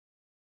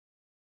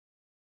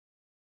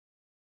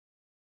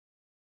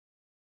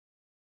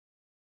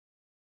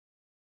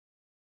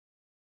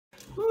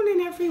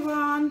Morning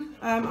everyone.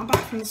 I'm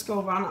back from the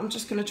school run. I'm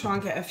just going to try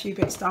and get a few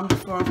bits done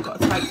before I've got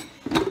to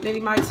take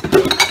Lily motor.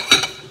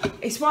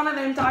 It's one of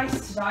them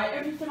days today.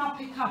 Everything I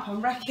pick up,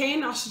 I'm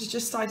wrecking. I should have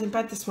just stayed in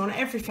bed this morning.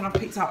 Everything I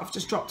picked up, I've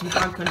just dropped and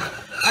broken.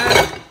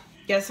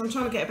 Yeah, so I'm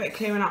trying to get a bit of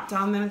clearing up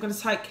done. Then I'm going to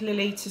take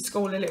Lily to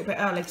school a little bit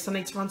early because I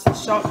need to run to the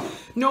shop.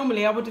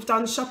 Normally, I would have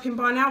done shopping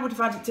by now. I would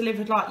have had it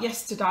delivered like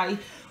yesterday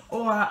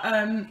or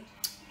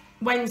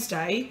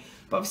Wednesday.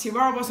 But obviously,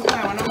 where I wasn't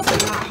well and I was in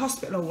that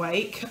hospital all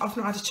week, I've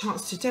not had a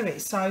chance to do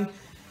it. So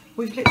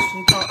we've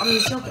literally got, I mean,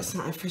 there's yogurt's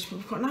not in the fridge, but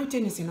we've got no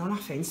dinners in or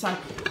nothing. So I'm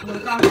going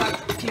to go and grab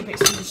a few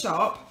bits from the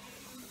shop.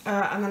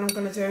 And then I'm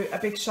going to do a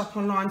big shop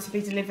online to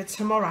be delivered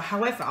tomorrow.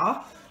 However,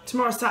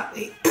 tomorrow's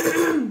Saturday.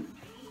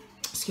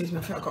 Excuse me,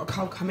 I feel I've got a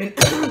cold coming.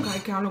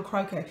 Going all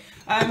croaky.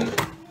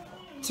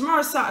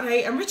 Tomorrow's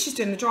Saturday, and Richard's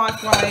doing the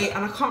driveway,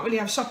 and I can't really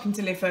have shopping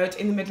delivered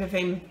in the middle of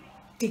him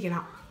digging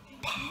up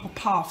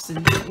paths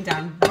and putting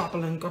down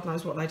rubble and God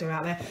knows what they do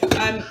out there.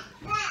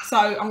 So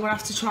I'm going to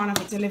have to try and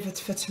have it delivered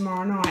for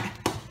tomorrow night.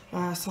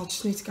 So I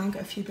just need to go and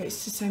get a few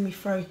bits to send me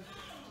through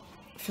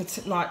for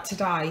like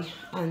today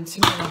and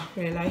tomorrow,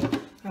 really.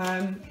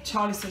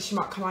 Charlie said she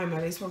might come home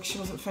early as well because she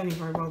wasn't feeling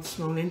very well this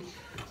morning.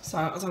 So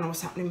I don't know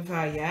what's happening with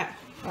her yet.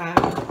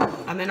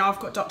 And then I've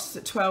got doctors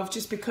at 12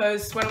 just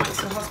because when I went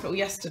to the hospital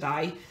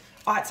yesterday,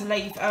 I had to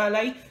leave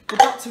early. The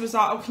doctor was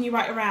like, oh, can you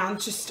wait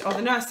around? Or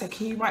the nurse said,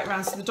 can you wait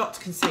around so the doctor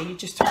can see you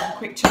just to have a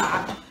quick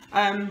chat?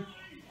 And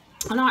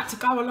I had to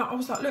go. I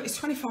was like, look, it's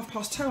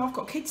 2:25. I've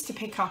got kids to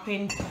pick up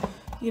in,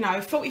 you know,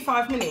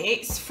 45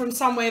 minutes from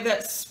somewhere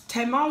that's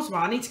 10 miles away.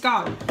 I need to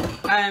go.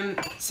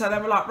 So they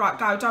were like, right,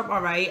 go, don't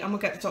worry, and we'll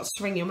get the doctor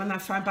to ring you. And when they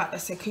phoned back, they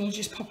said, can you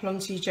just pop along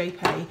to your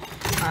GP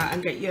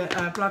and get your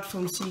blood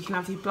forms so you can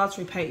have your bloods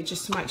repeated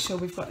just to make sure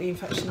we've got the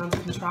infection under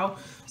control.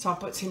 So I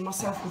booked in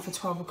myself in for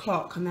 12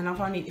 o'clock, and then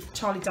if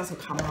Charlie doesn't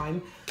come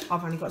home,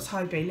 I've only got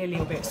Toby. Lily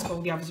will be at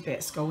school, the others will be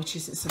at school, which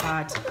isn't so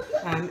bad.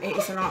 It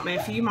is a nightmare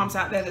for you mums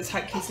out there that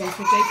take kids in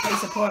for a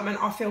GP's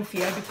appointment. I feel for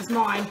you because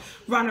mine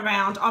run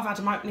around. I've had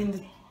them opening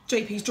the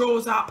GP's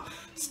drawers up,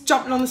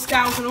 jumping on the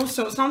scales and all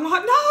sorts, and I'm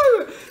like,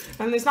 no!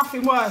 And there's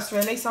nothing worse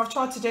really, so I've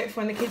tried to do it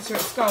for when the kids are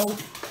at school,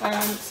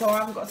 so I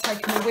haven't got to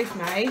take them all with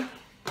me.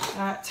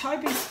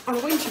 Toby's on a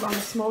winter run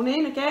this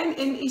morning again,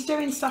 and he's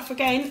doing stuff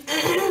again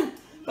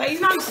that he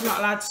knows he's not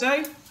allowed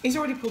to do. He's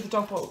already pulled the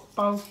dog bowl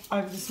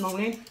over this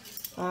morning,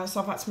 so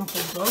I've had to mop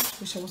all the blood,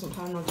 which I wasn't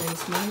planning on doing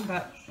this morning,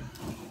 but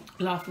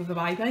laughed with the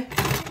baby.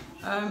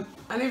 And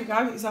here we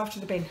go, he's after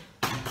the bin.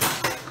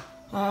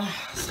 So I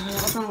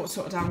don't know what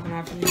sort of day I'm going to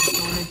have for him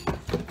this morning,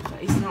 but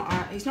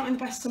he's not in the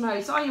best of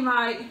moods. Are you,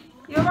 mate?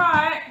 You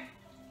alright?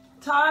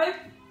 Tobe?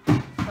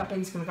 That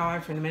bin's going to go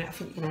over in a minute. I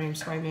think you're going to hear him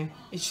screaming.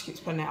 He just keeps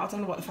putting it. I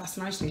don't know what the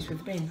fascination is with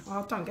the bin.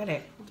 I don't get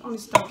it. I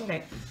honestly don't get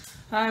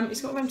it.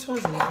 He's got them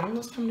toys in the bin.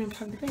 What's coming in and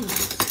playing the bin?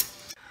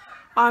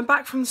 I'm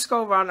back from the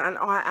school run and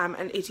I am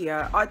an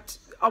idiot.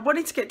 I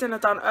wanted to get dinner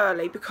done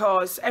early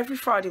because every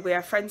Friday we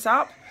have friends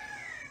up.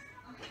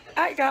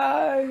 There you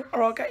go,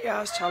 or I'll get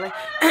yours, Charlie.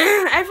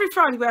 Every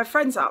Friday we have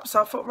friends up,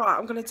 so I thought, right,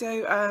 I'm going to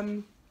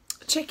do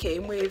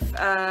chicken with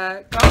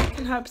garlic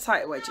and herb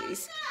potato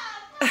wedges.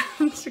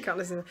 She can't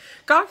listen.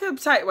 Garlic and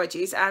potato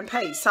wedges and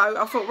peas. So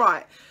I thought,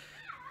 right,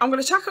 I'm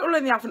going to chuck it all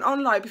in the oven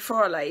on low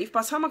before I leave.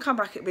 By the time I come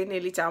back, it'll be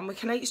nearly done. We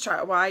can eat straight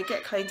away,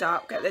 get cleaned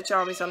up, get the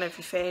jammies on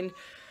everything.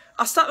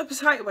 I stuck the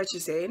potato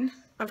wedges in,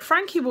 and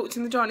Frankie walked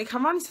in the door and he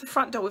came running to the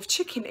front door with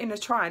chicken in a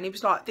tray, and he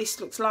was like, this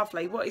looks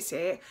lovely, what is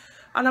it?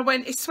 And I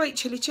went, it's sweet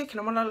chilli chicken,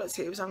 and when I looked at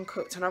it, it was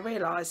uncooked, and I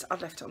realised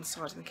I'd left it on the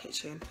side in the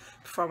kitchen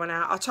before I went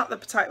out. I chucked the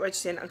potato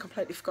wedges in and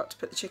completely forgot to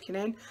put the chicken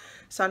in,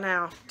 so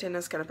now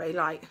dinner's going to be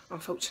late,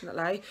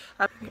 unfortunately.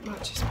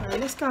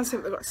 Let's go and see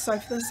what they've got to say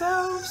for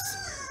themselves.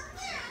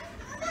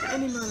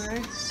 Any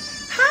money?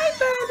 Hi,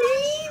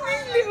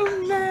 buddy,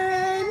 little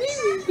man.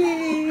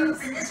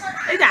 Look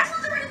at that.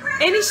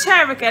 In his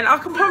chair again. I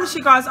can promise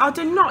you guys, I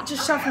do not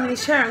just shove him in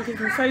his chair and give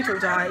him food all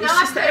day. It's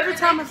just that every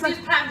time I play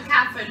the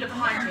cat food, look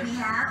behind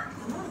you.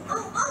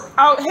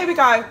 Oh, here we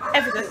go.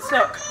 Evidence.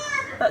 Look,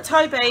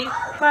 Toby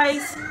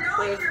plays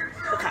with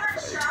the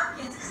cat food.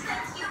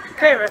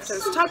 Clear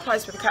evidence. Toby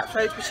plays with the cat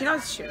food, but she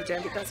knows she shouldn't be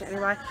doing it, but does it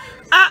anyway.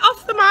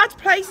 Off the mud,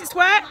 please. It's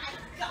wet.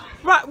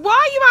 Right, why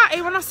are you out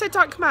here when I said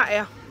don't come out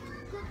here?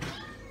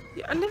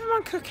 Yeah, never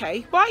mind,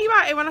 Cookie. Why are you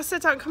out here when I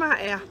said don't come out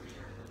here?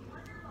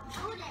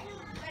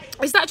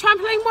 Is that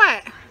trampoline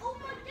wet?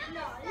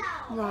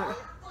 Right.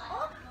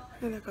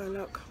 There they go,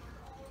 look.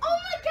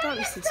 Don't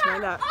listen to me,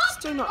 look.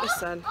 Just do not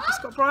listen. It's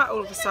got bright all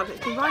of a sudden.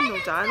 It's been raining all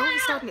day, and all of a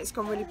sudden it's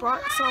gone really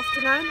bright this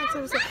afternoon.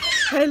 I was like,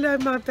 hello,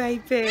 my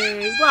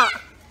baby. What?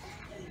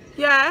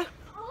 Yeah?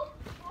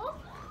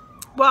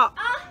 What?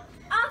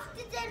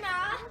 After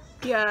dinner,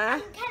 yeah?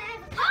 can I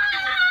have a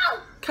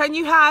cupcake? Can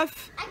you have?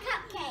 A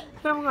cupcake.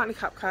 We haven't got any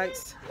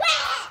cupcakes.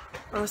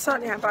 Oh, I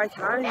certainly haven't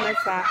bacon. I only made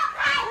that.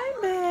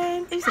 Hey,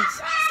 man. Who's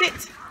this?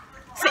 Sit.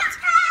 Sit.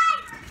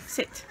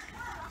 Sit.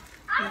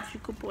 You're a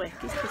good boy.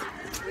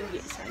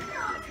 Yes,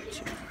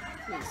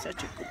 He's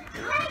such a good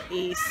boy.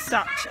 He's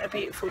such a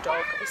beautiful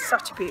dog. He's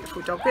such a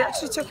beautiful dog. We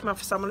actually took him off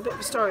for someone. A bit of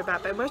a story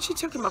about Ben. We actually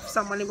took him off for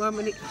someone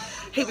when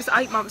he was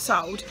 8 months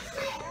old.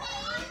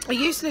 He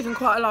used to live in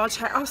quite a large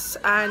house,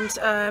 and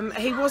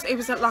he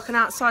was like an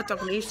outside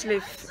dog, and he used to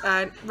live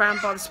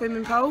round by the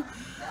swimming pool.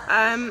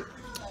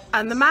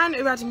 And the man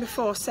who had him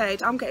before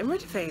said, I'm getting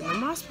rid of him. And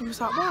my husband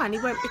was like, why? And he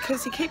went,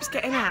 because he keeps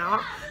getting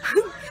out,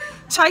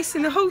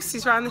 chasing the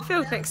horses around the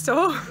field next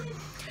door.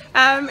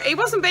 He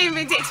wasn't being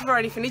vindictive or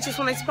anything, he just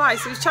wanted to play.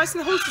 So he was chasing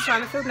the horses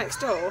around the field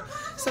next door.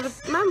 So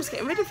the man was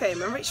getting rid of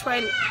him, and Rich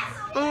went,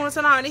 oh, I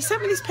don't know. And he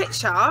sent me this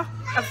picture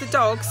of the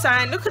dog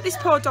saying, look at this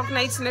poor dog,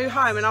 needs a new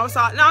home. And I was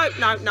like,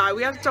 no,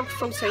 we had a dog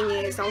for 14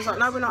 years. And I was like,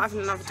 no, we're not having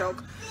another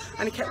dog.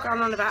 And he kept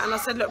going on about it. And I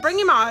said, look, bring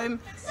him home.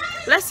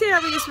 Let's see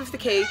how he is with the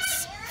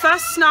kids.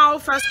 First snarl,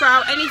 first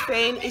growl,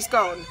 anything, he's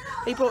gone.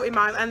 He brought him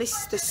home, and this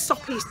is the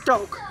soppiest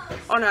dog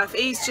on earth.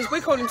 He's just,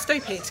 we call him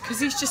stupid, because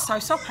he's just so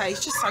soppy,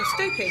 he's just so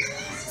stupid.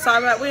 So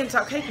we ended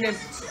up keeping him.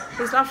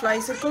 He's lovely,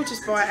 he's a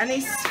gorgeous boy, and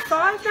he's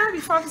 5 now, he'll be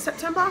 5 in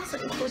September. So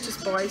he's a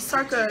gorgeous boy, he's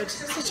so good.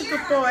 Such a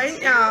good boy,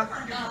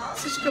 yeah.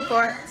 Such a good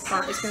boy.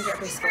 Right, he's going to get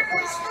a biscuit.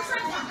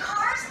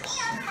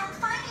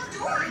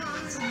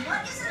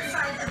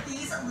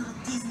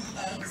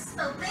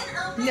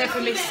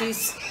 Never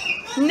misses.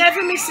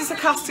 Never misses a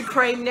custard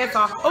cream,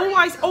 never.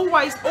 Always,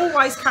 always,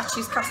 always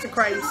catches custard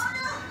creams.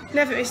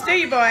 Never miss, do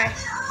you, boy?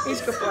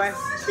 He's a good boy.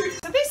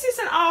 So this is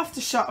an after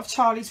shot of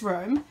Charlie's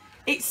room.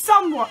 It's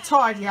somewhat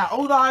tidier,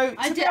 although I've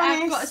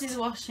got to do the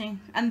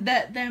washing, and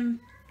them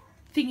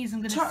thingies I'm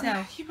going to sell.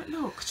 Yeah, but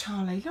look,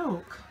 Charlie,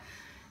 look.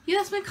 Yeah,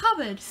 that's my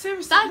cupboard.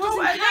 Seriously, that well,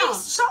 doesn't at count.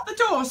 least shut the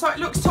door so it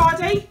looks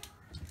tidy.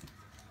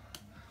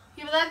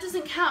 Yeah, but that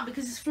doesn't count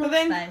because it's floor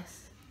space.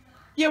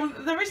 Yeah, well,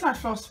 there is no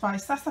floor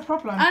space. That's the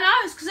problem. I know,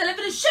 it's because I live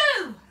in a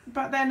shoe.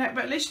 But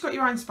at least you've got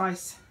your own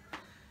space.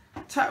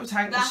 Turtle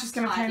tank, which she's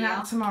going to clean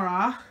out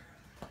tomorrow.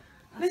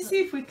 Let's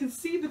see if we can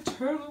see the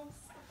turtles.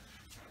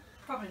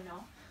 Probably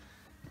not.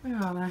 Where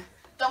are they?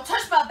 Don't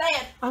touch my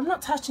bed. I'm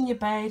not touching your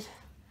bed.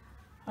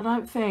 I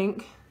don't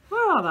think.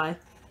 Where are they?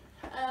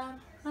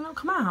 They're not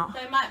come out.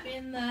 They might be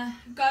in the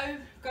go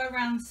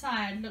around the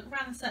side. Look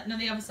around the side. No,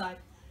 the other side.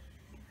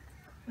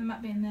 They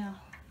might be in there.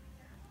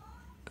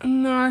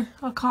 No,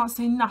 I can't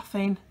see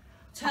nothing.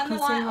 Turn the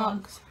light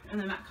on, and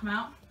they might come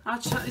out.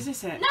 Is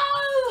this it? No!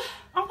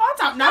 Oh, I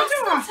don't know.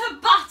 That's not a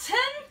button.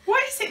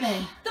 What is it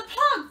then? The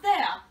plug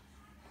there.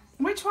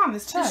 Which one?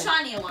 There's two. The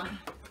shinier one.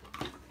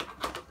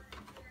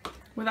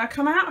 Will they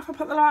come out if I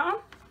put the light on?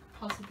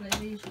 Possibly,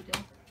 they usually do.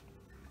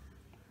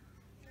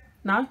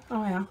 No?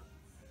 Oh yeah.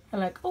 They're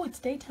like, oh, it's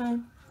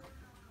daytime.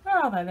 Where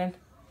are they then?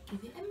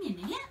 Give it a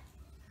minute.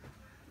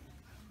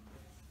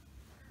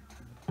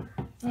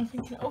 I'm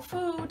thinking, oh,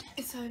 food.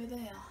 It's over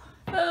there.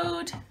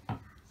 Food.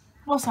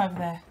 What's over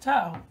there?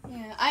 Turtle?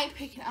 Yeah, I ain't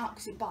picking it up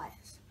because it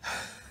bites.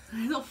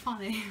 It's not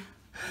funny.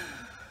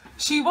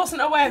 She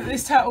wasn't aware that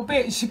this turtle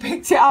bit. She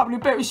picked it up and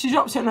it bit her. She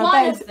dropped it on her One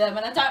bed. of them,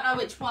 and I don't know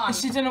which one.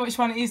 She didn't know which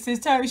one it is. This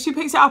turtle. She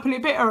picks it up and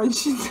it bit her, and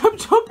she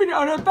stopped dropping it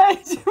on her bed.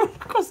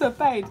 Across her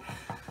bed.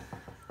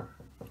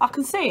 I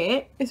can see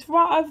it. It's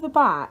right over the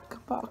back,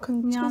 but I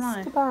can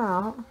just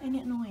about. Ain't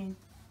it annoying?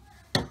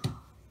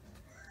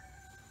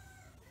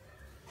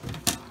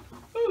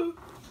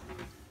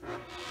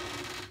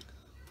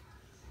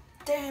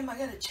 Damn, I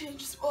gotta change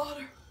this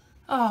water.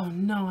 Oh,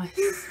 nice.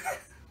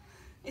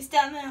 It's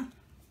down there.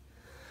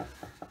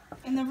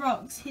 In the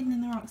rocks, hidden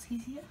in the rocks. Can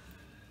you see it?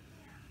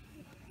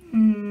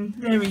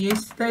 There he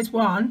is. There's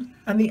one.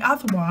 And the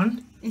other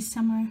one is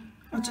somewhere.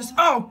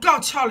 Oh,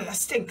 God, Charlie, that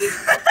stinks.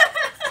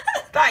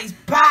 That is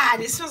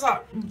bad. It smells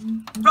like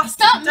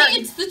rusty. Stop me,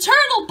 it's the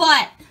turtle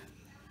butt.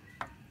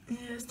 Yeah,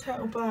 it's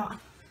turtle butt,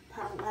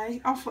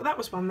 apparently. I thought that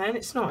was one then.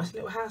 It's not. It's a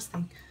little house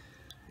thing.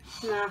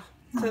 Nah.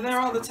 So there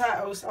are the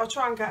turtles. I'll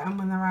try and get them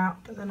when they're out,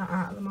 but they're not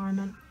out at the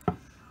moment.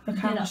 They're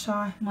camera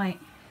shy. Wait.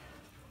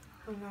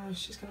 Oh no,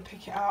 she's going to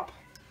pick it up.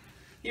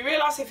 You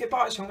realise if it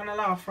bites you, I'm going to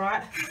laugh,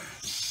 right?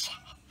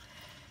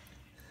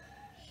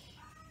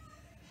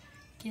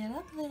 Get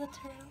up, little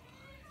turtle.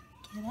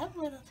 Get up,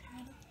 little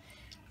turtle.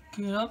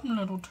 Get up,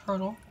 little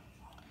turtle.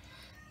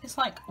 It's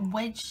like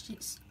wedged.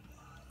 It's...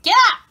 Get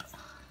up!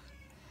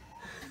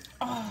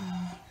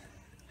 Oh.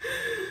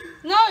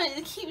 No,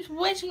 it keeps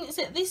wedging.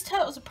 These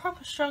turtles are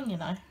proper strong, you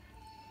know.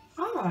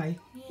 Are they?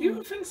 Yeah. You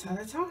wouldn't think so,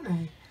 aren't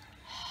they?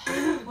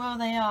 Well,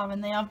 they are,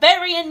 and they are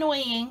very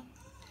annoying.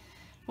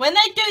 When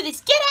they do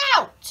this, get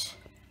out!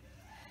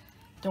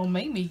 Don't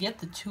make me get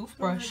the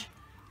toothbrush.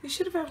 You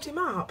should have helped him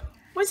up.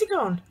 Where's he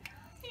gone?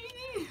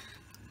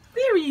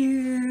 There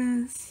he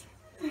is.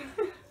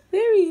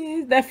 There he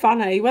is. They're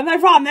funny. When they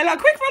run, they're like,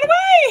 quick, run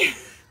away!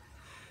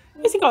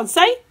 Where's he gone?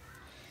 See?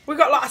 We've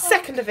got like a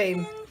second of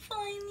him.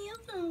 Find the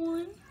other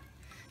one.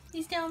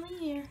 He's down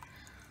here.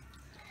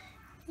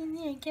 In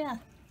there, get out.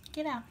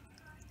 Get out.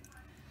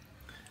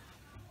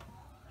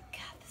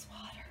 God, this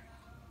water.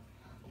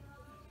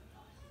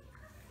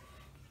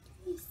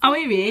 Oh,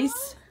 here he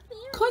is.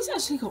 God, he's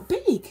actually got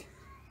big.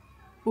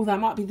 Well, that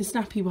might be the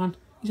snappy one.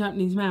 He's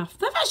opening his mouth.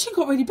 They've actually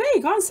got really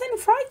big. I haven't seen them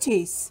for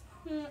ages.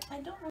 I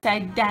don't know. Say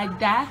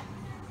dada.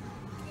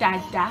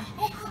 Dada.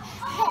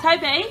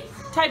 Toby.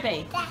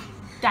 Toby.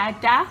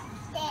 Dada.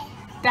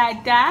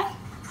 Dada.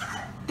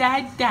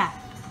 Dada.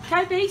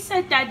 Toby,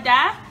 say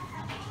dada.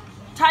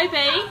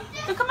 Toby.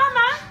 Look at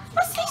Mama.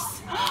 What's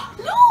this?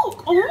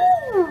 Look.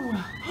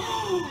 Oh.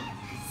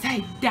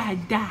 Say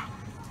dada.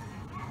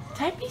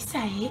 Toby,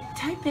 say it.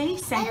 Toby,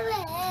 say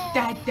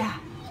dada.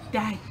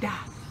 Dada.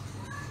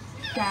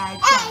 Dada.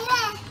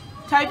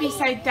 Toby,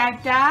 say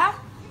dada.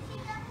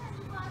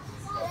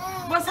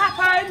 What's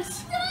happened?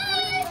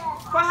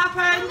 What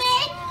happened?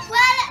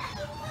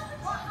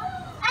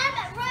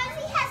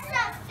 Rosie has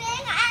that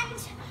thing, and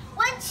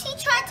when she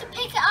tried to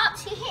pick it up,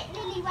 she hit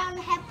Lily round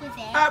the head with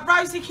it.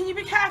 Rosie, can you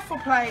be careful,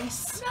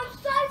 please? No,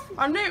 Sophie.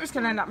 I knew it was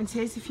going to end up in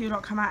tears if you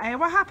lot come out here.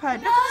 What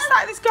happened? Look at the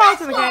state of this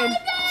garden again.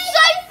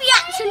 Sophie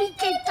actually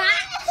did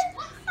that.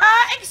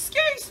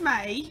 Excuse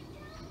me.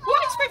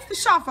 What is with the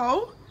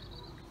shovel?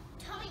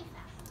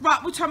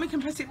 Right, well, Tommy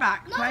can put it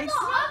back, please.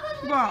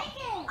 What?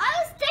 I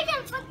was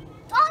digging for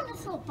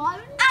dinosaur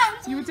bones.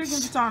 You were digging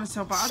for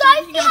dinosaur bones. I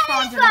don't think you're going to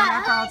find them in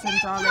our garden,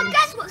 darling. Well,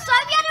 guess what?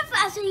 Sophie had it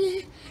first, and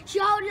she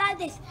held it like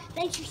this.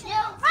 Then she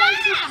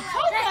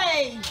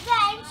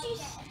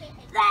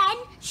then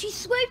she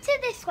swooped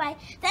it this way,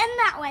 then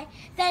that way,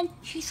 then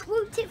she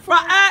swooped it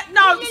forward. Right,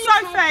 no,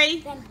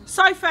 Sophie.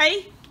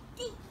 Sophie.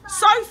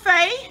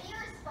 Sophie.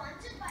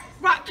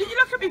 Right, can you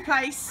look at me,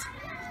 please?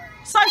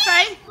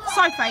 Sophie,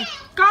 Sophie,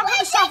 go and put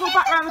the shovel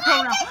back round the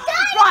corner.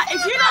 Right,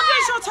 if you don't do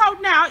as you're told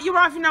now, you're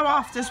having no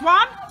afters.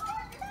 One.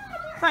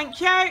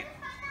 Thank you.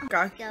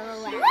 Go. Go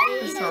away.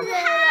 This one.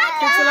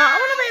 I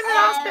want to be in the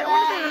last bit. I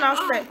want to be in the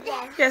last bit.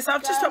 Yes,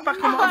 I've just looked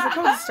back on what I've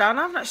recorded today, and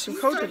I haven't actually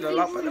recorded a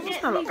lot, but there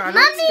wasn't a lot going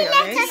on, to be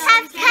honest. Let us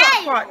have It's quite a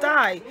Coke. quiet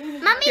day.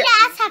 Mummy,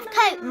 let us have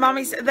Coke.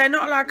 Mummy's, they're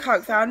not allowed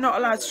Coke, they are not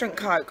allowed to drink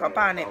Coke, I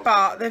ban it,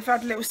 but they've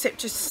had a little sip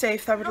just to see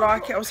if they would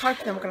like it. I was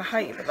hoping they were going to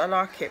hate it, but they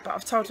like it, but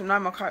I've told them no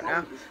more Coke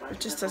now.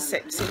 Just a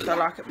sip to see if they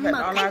like it, but they're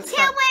not allowed to.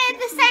 Until we're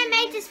the same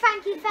age as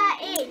Frankie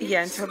 13.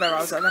 Yeah, until they're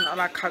older, they're not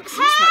allowed Coke,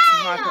 so it smokes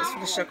some high pots for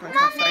the sugar and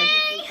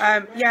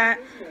caffeine. Yeah.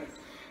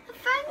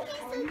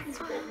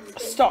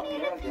 Stop.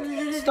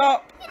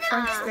 Stop.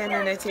 Frankie's being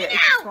an idiot. He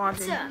keeps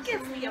winding.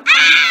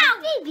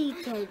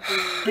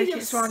 He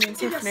keeps winding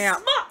Tiffany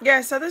up.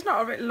 Yeah, so there's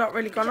not a lot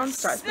really gone on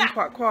today. It's been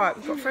quite quiet.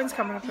 We've got friends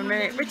coming up in a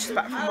minute. Rich is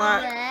back from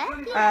work. Yeah,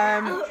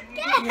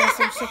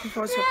 so I'm just looking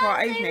forward to a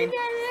quiet evening.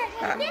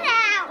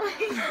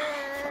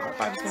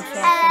 Baby's going to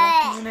fly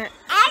off in a minute.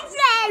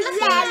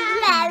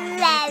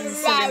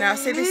 Silly now.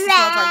 See, this is why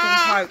I don't drink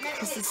Coke,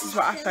 because this is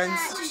what happens.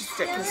 It's just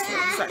ridiculous. It's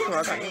exactly why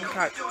I don't drink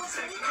Coke.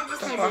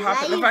 That's what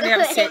happened. They've only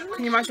had a sip.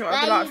 Can you imagine what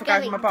it'd be like if I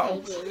gave them a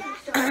bottle?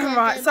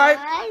 Right, so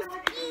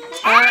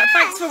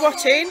thanks for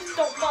watching.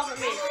 Don't bother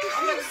me.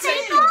 I'm going to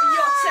take you to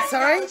your set.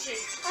 Sorry?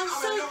 I'm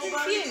so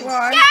confused.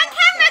 Why? Get on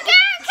camera, get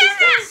on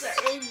camera.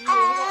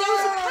 There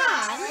was a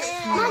pan.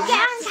 Mum, get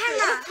on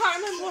camera. I can't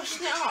remember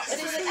washing it up. And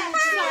it's an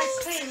exercise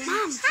clean.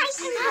 Mum,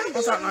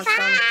 I don't know,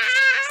 Stan.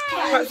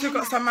 Perhaps we've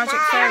got some magic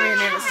fairy in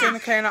here that's doing the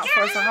cleaning up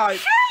for us, I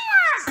hope.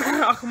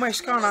 I can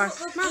wish, can't I?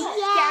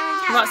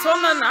 Right, so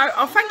on that note,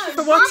 I'll thank you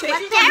for watching. No,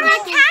 wish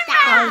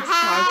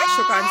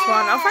you're going to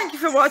one. I'll thank you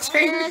for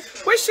watching.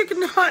 Wish you good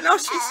night and I'll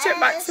see you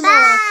back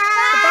tomorrow.